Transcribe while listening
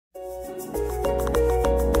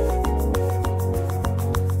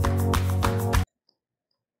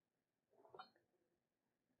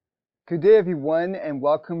Good day everyone and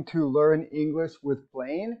welcome to Learn English with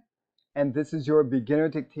Blaine, and this is your beginner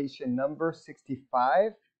dictation number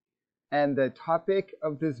 65, and the topic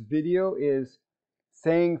of this video is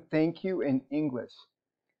saying thank you in English.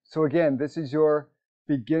 So again, this is your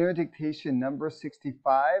beginner dictation number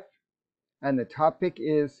 65, and the topic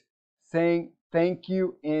is saying thank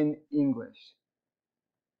you in English.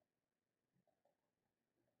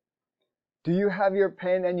 Do you have your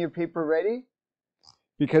pen and your paper ready?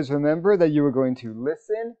 Because remember that you are going to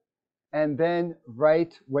listen and then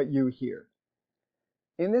write what you hear.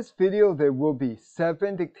 In this video, there will be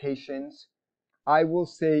 7 dictations. I will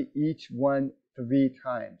say each one 3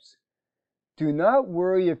 times. Do not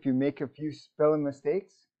worry if you make a few spelling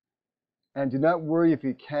mistakes, and do not worry if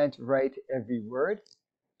you can't write every word.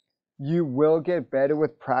 You will get better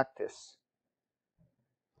with practice.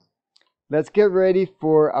 Let's get ready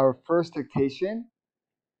for our first dictation.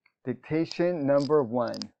 Dictation number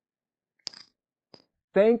 1.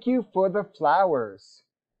 Thank you for the flowers!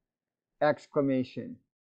 Exclamation.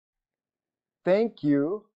 Thank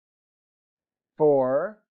you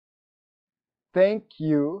for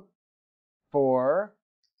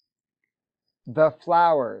the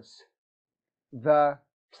flowers. The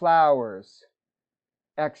flowers!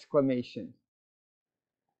 Exclamation.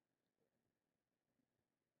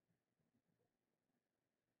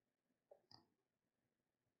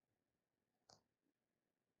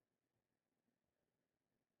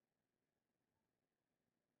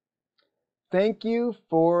 Thank you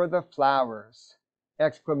for the flowers!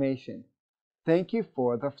 Exclamation. Thank you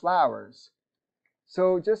for the flowers.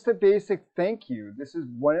 So just a basic thank you. This is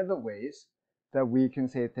one of the ways that we can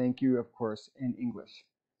say thank you, of course, in English.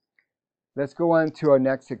 Let's go on to our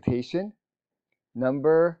next dictation.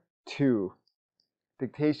 Number 2.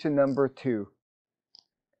 Dictation number 2.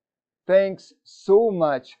 Thanks so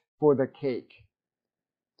much for the cake!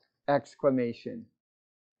 Exclamation.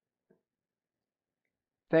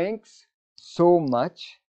 Thanks so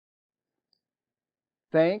much.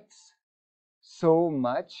 Thanks so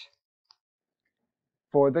much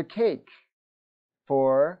for the cake.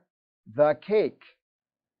 For the cake!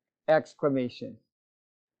 Exclamation.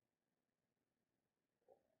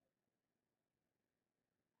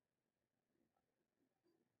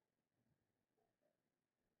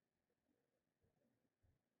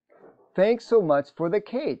 Thanks so much for the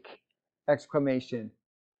cake! Exclamation.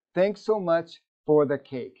 Thanks so much for the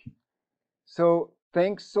cake. So,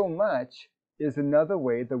 thanks so much is another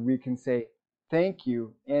way that we can say thank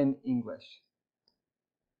you in English.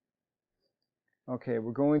 Okay,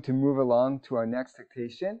 we're going to move along to our next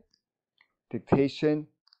dictation. Dictation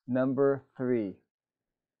number 3.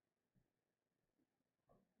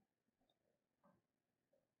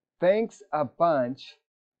 Thanks a bunch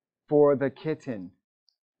for the kitten!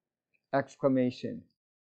 Exclamation.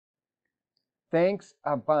 Thanks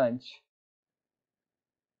a bunch.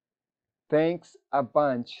 Thanks a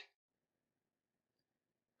bunch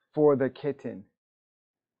for the kitten.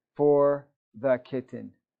 For the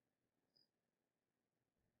kitten!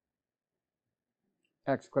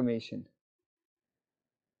 Exclamation.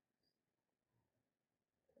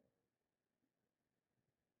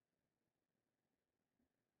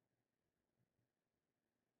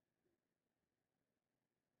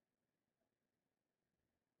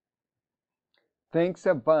 Thanks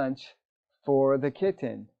a bunch for the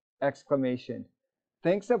kitten! Exclamation.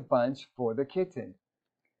 Thanks a bunch for the kitten.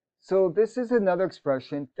 So this is another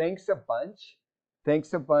expression, thanks a bunch.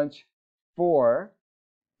 Thanks a bunch for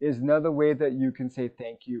is another way that you can say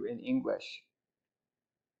thank you in English.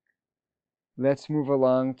 Let's move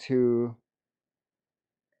along to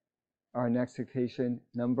our next dictation,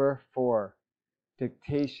 number 4.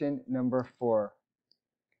 Dictation number 4.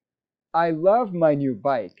 I love my new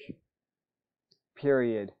bike!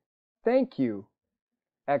 Period. Thank you!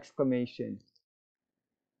 Exclamation.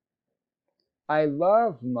 I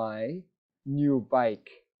love my new bike!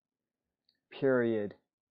 Period.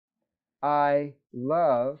 I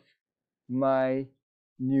love my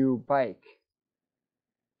new bike!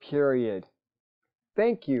 Period.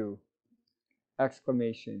 Thank you!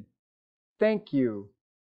 Exclamation. Thank you!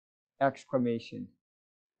 Exclamation.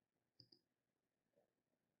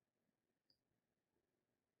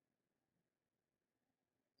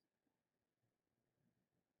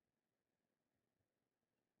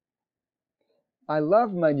 I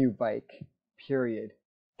love my new bike! Period.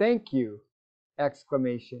 Thank you!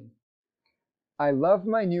 Exclamation. I love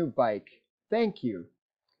my new bike! Thank you!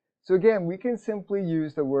 So again, we can simply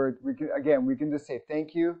use the word, we can just say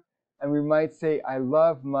thank you, and we might say, I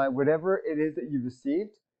love my, whatever it is that you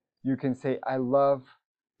received, you can say, I love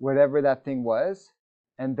whatever that thing was,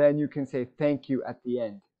 and then you can say thank you at the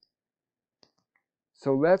end.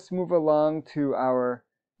 So let's move along to our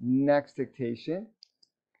next dictation.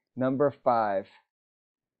 Number 5.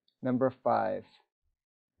 Number 5.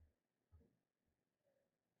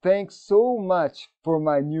 Thanks so much for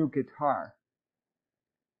my new guitar.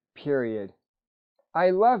 Period. I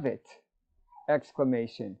love it!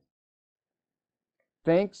 Exclamation.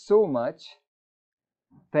 Thanks so much.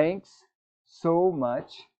 Thanks so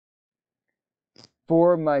much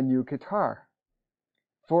for my new guitar.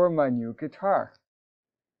 For my new guitar.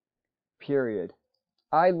 Period.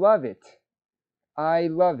 I love it. I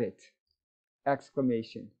love it!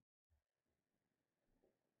 Exclamation.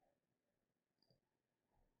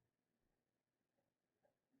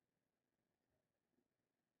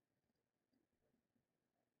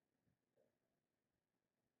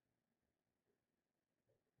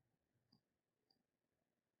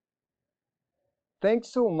 Thanks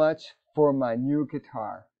so much for my new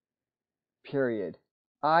guitar. Period.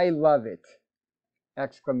 I love it!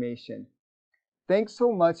 Exclamation. Thanks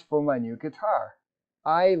so much for my new guitar.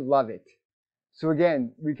 I love it. So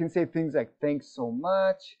again, we can say things like thanks so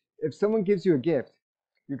much. If someone gives you a gift,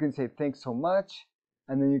 you can say thanks so much,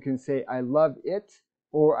 and then you can say I love it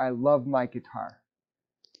or I love my guitar.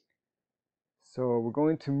 So we're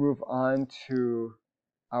going to move on to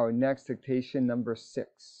our next dictation, number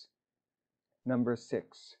 6. Number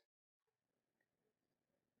 6.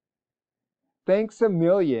 Thanks a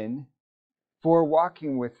million for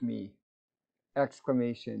walking with me!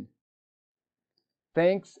 Exclamation.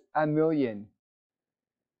 Thanks a million.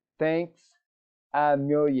 Thanks a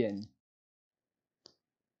million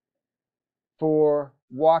for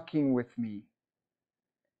walking with me.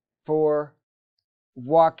 For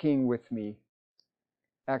walking with me!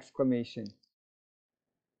 Exclamation.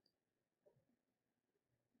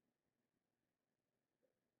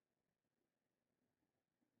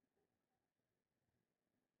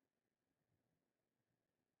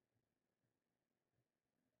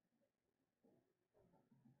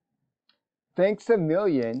 Thanks a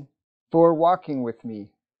million for walking with me.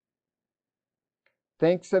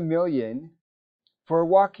 Thanks a million for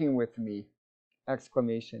walking with me!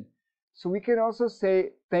 Exclamation. So we can also say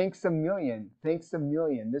thanks a million. Thanks a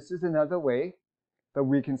million. This is another way that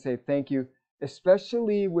we can say thank you,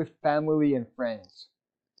 especially with family and friends.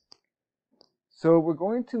 So we're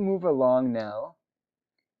going to move along now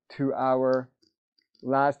to our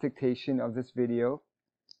last dictation of this video,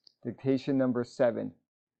 dictation number 7.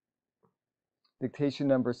 Dictation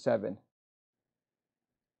number 7.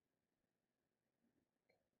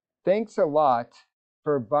 Thanks a lot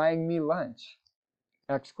for buying me lunch!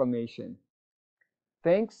 Exclamation.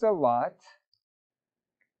 Thanks a lot.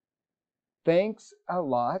 Thanks a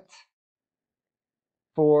lot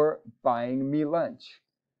for buying me lunch.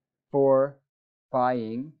 For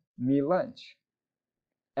buying me lunch!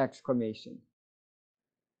 Exclamation.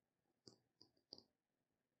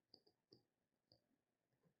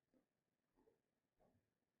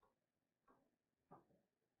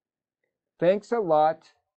 Thanks a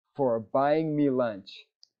lot for buying me lunch.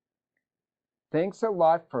 Thanks a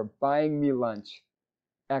lot for buying me lunch!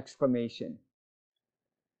 Exclamation.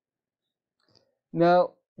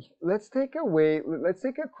 Now, let's take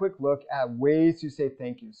a quick look at ways to say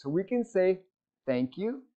thank you. So we can say thank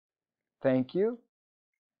you, thank you,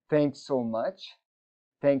 thanks so much,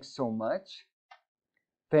 thanks so much,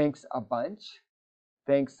 thanks a bunch,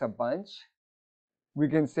 thanks a bunch. We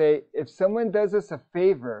can say if someone does us a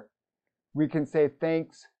favor, we can say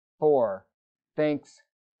thanks for, thanks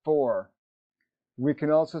for. We can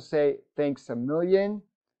also say thanks a million,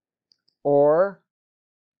 or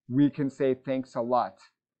we can say thanks a lot.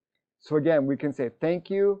 So again, we can say thank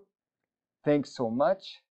you, thanks so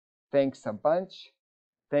much, thanks a bunch,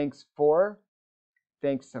 thanks for,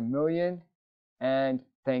 thanks a million, and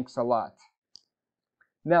thanks a lot.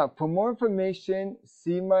 Now, for more information,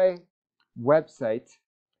 see my website.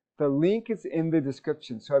 The link is in the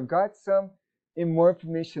description. So I've got some more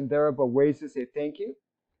information there about ways to say thank you.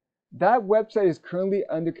 That website is currently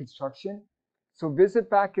under construction. So visit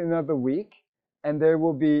back in another week, and there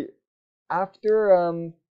will be, after,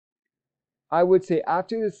 I would say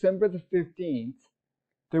after December the 15th,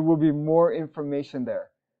 there will be more information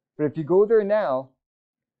there. But if you go there now,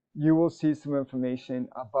 you will see some information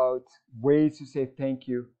about ways to say thank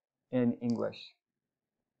you in English.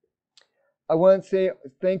 I want to say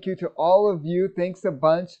thank you to all of you. Thanks a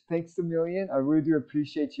bunch. Thanks a million. I really do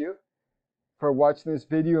appreciate you for watching this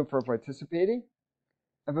video and for participating.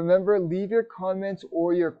 And remember, leave your comments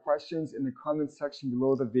or your questions in the comment section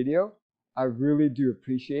below the video. I really do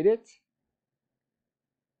appreciate it.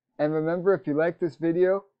 And remember, if you like this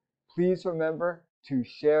video, please remember to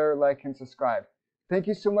share, like, and subscribe. Thank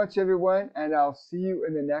you so much, everyone, and I'll see you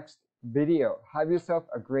in the next video. Have yourself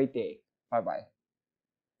a great day. Bye-bye.